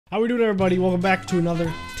How we doing, everybody? Welcome back to another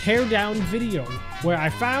Teardown video where I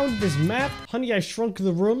found this map. Honey, I shrunk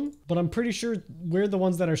the room, but I'm pretty sure we're the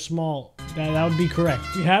ones that are small. That would be correct.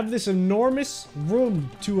 We have this enormous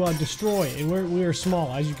room to destroy, and we're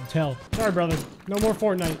small, as you can tell. Sorry, brother. No more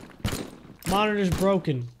Fortnite. Monitor's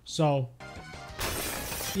broken, so...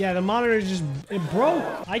 yeah, the monitor it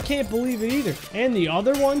broke. I can't believe it either. And the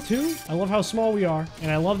other one, too. I love how small we are,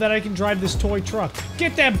 and I love that I can drive this toy truck.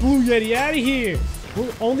 Get that Blue Yeti out of here!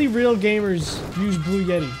 Only real gamers use Blue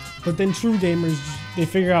Yeti, but then true gamers, they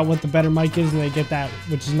figure out what the better mic is and they get that,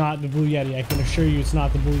 which is not the Blue Yeti. I can assure you it's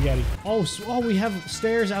not the Blue Yeti. Oh, we have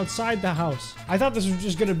stairs outside the house. I thought this was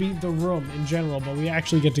just gonna be the room in general, but we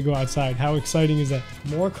actually get to go outside. How exciting is that?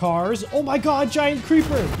 More cars. Oh my god, giant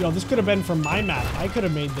creeper. Yo, this could have been from my map. I could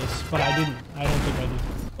have made this, but I didn't. I don't think I did.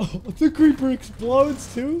 Oh, the creeper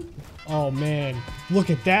explodes too? Oh man, look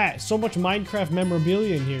at that. So much Minecraft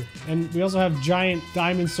memorabilia in here. And we also have giant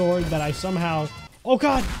diamond sword that I somehow... oh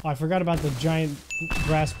god! Oh, I forgot about the giant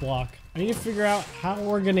grass block. I need to figure out how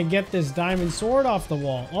we're gonna get this diamond sword off the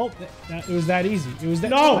wall. Oh, it was that easy. It was that...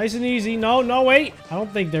 no! Nice and easy. No, wait! I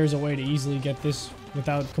don't think there's a way to easily get this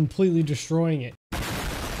without completely destroying it.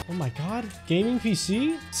 Oh my god. Gaming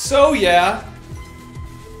PC? So yeah.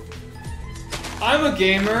 I'm a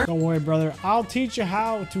gamer. Don't worry, brother. I'll teach you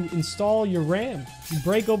how to install your RAM. You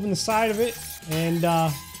break open the side of it, and,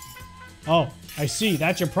 oh, I see.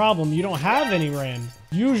 That's your problem. You don't have any RAM.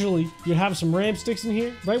 Usually, you'd have some RAM sticks in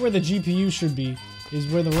here. Right where the GPU should be is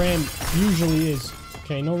where the RAM usually is.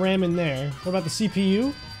 Okay, no RAM in there. What about the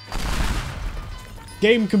CPU?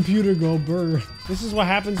 Game computer go brr. This is what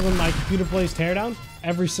happens when my computer plays Teardown.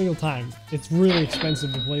 Every single time. It's really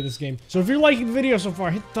expensive to play this game. So if you're liking the video so far,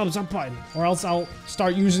 hit the thumbs up button, or else I'll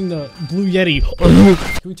start using the Blue Yeti.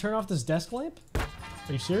 Can we turn off this desk lamp? Are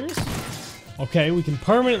you serious? Okay, we can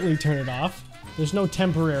permanently turn it off. There's no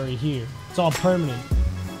temporary here. It's all permanent.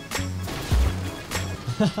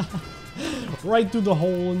 Right through the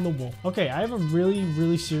hole in the wall. Okay, I have a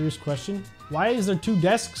really serious question. Why is there two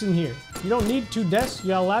desks in here? You don't need two desks. You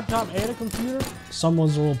got a laptop and a computer.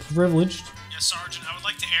 Someone's a little privileged. Yes, Sergeant, I would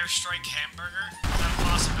like to airstrike hamburger. Is that a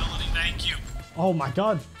possibility? Thank you. Oh my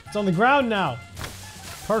god, it's on the ground now.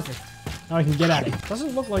 Perfect. Now I can get at it.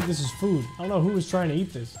 Doesn't look like this is food. I don't know who was trying to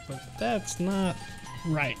eat this, but that's not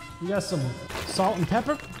right. We got some salt and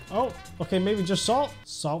pepper. Oh, okay, maybe just salt.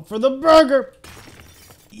 Salt for the burger.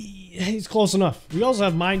 He's close enough. We also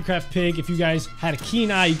have Minecraft Pig. If you guys had a keen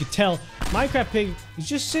eye, you could tell Minecraft Pig is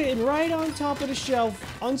just sitting right on top of the shelf,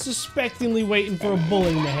 unsuspectingly waiting for a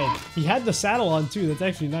bullet in the head. He had the saddle on too. That's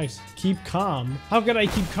actually nice. Keep calm. How could I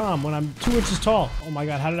keep calm when I'm 2 inches tall? Oh my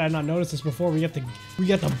god, how did I not notice this before? We got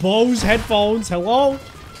the Bose headphones. Hello?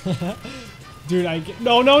 Dude,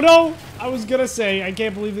 no. I was gonna say, I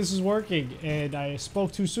can't believe this is working, and I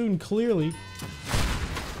spoke too soon, clearly.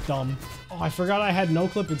 Dumb. Oh, I forgot I had no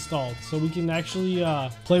clip installed, so we can actually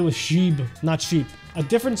play with sheep. Not sheep. A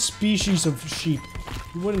different species of sheep.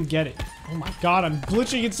 You wouldn't get it. Oh my god, I'm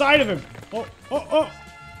glitching inside of him.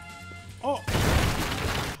 Oh.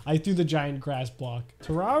 I threw the giant grass block.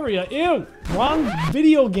 Terraria, ew! Wrong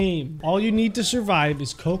video game. All you need to survive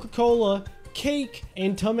is Coca-Cola, cake,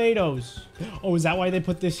 and tomatoes. Oh, is that why they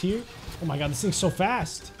put this here? Oh my god, this thing's so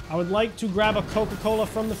fast. I would like to grab a Coca-Cola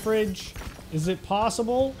from the fridge. Is it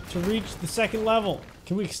possible to reach the second level?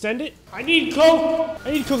 Can we extend it? I need Coke!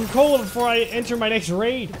 I need Coca-Cola before I enter my next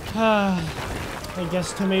raid. I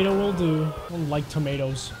guess tomato will do. I don't like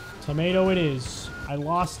tomatoes. Tomato it is. I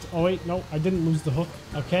lost... oh wait, no, I didn't lose the hook.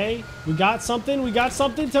 Okay, we got something.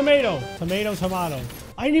 Tomato. Tomato.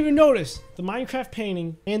 I didn't even notice. The Minecraft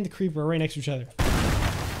painting and the creeper are right next to each other.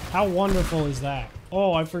 How wonderful is that?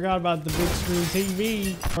 Oh, I forgot about the big screen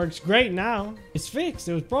TV. Works great now. It's fixed.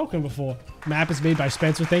 It was broken before. Map is made by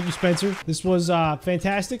Spencer. Thank you, Spencer. This was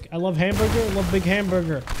fantastic. I love hamburger. I love big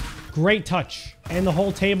hamburger. Great touch. And the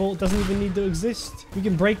whole table doesn't even need to exist. We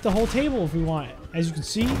can break the whole table if we want. As you can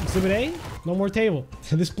see, Exhibit A, no more table.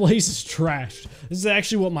 This place is trashed. This is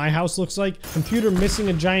actually what my house looks like. Computer missing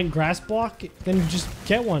a giant grass block. Then just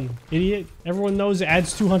get one, idiot. Everyone knows it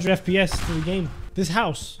adds 200 FPS to the game. This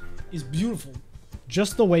house is beautiful.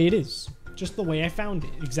 Just the way it is. Just the way I found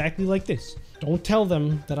it. Exactly like this. Don't tell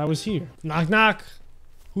them that I was here. Knock, knock.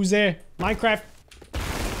 Who's there? Minecraft.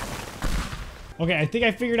 Okay, I think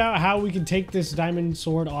I figured out how we can take this diamond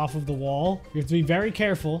sword off of the wall. We have to be very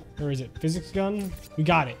careful. Where is it? Physics gun? We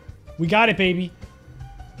got it. We got it, baby.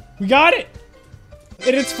 We got it!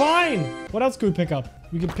 And it's fine! What else could we pick up?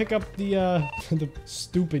 We can pick up the, the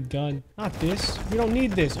stupid gun. Not this. We don't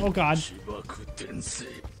need this. Oh, God.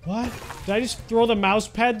 What? Did I just throw the mouse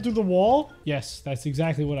pad through the wall? Yes, that's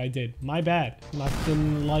exactly what I did. My bad.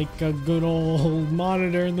 Nothing like a good old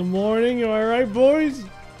monitor in the morning. Am I right, boys?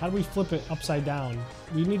 How do we flip it upside down?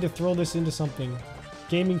 We need to throw this into something.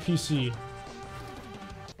 Gaming PC.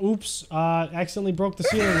 Oops, accidentally broke the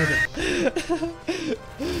ceiling with it.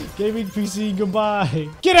 Gaming PC, goodbye.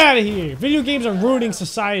 Get out of here. Video games are ruining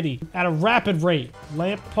society at a rapid rate.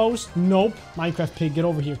 Lamppost? Nope. Minecraft pig, get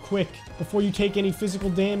over here quick before you take any physical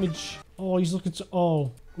damage. Oh, he's looking so...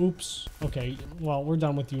 Oh, oops. Okay, well, we're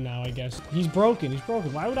done with you now, I guess. He's broken. He's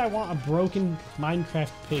broken. Why would I want a broken Minecraft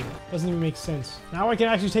pig? Doesn't even make sense. Now I can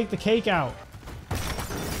actually take the cake out.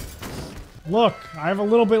 Look, I have a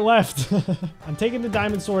little bit left. I'm taking the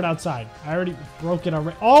diamond sword outside. I already broke it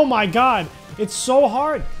already. Oh my god! It's so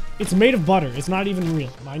hard! It's made of butter. It's not even real.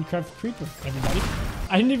 Minecraft creeper, everybody.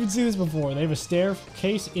 I didn't even see this before. They have a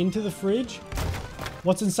staircase into the fridge.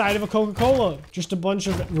 What's inside of a Coca-Cola? Just a bunch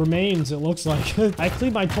of remains, it looks like. I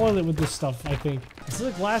cleaned my toilet with this stuff, I think. Is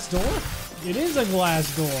it a glass door? It is a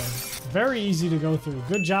glass door. Very easy to go through.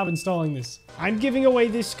 Good job installing this. I'm giving away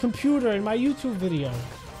this computer in my YouTube video.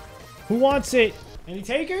 Who wants it? Any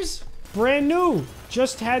takers? Brand new.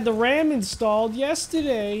 Just had the RAM installed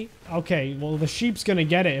yesterday. Okay, well, the sheep's gonna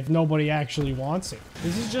get it if nobody actually wants it.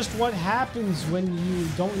 This is just what happens when you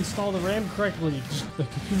don't install the RAM correctly. The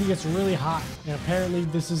computer gets really hot. And apparently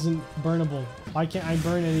this isn't burnable. Why can't I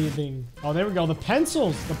burn anything? Oh, there we go. The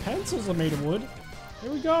pencils. The pencils are made of wood.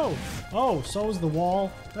 There we go. Oh, so is the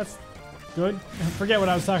wall. That's good. Forget what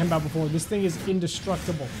I was talking about before. This thing is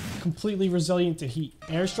indestructible. Completely resilient to heat.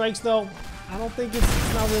 Airstrikes, though, I don't think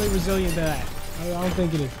it's not really resilient to that. I don't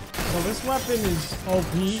think it is. So this weapon is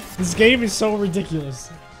OP. This game is so ridiculous.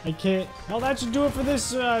 I can't. Well, that should do it for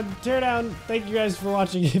this teardown. Thank you guys for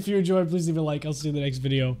watching. If you enjoyed, please leave a like. I'll see you in the next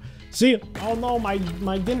video. See ya. Oh no, my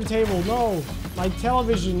dinner table. No. My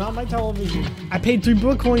television, not my television. I paid 3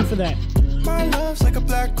 Bitcoin for that. My love's like a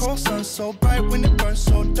black hole sun, so bright when it burns,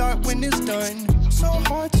 so dark when it's done. So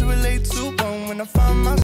hard to relate to, but when I find myself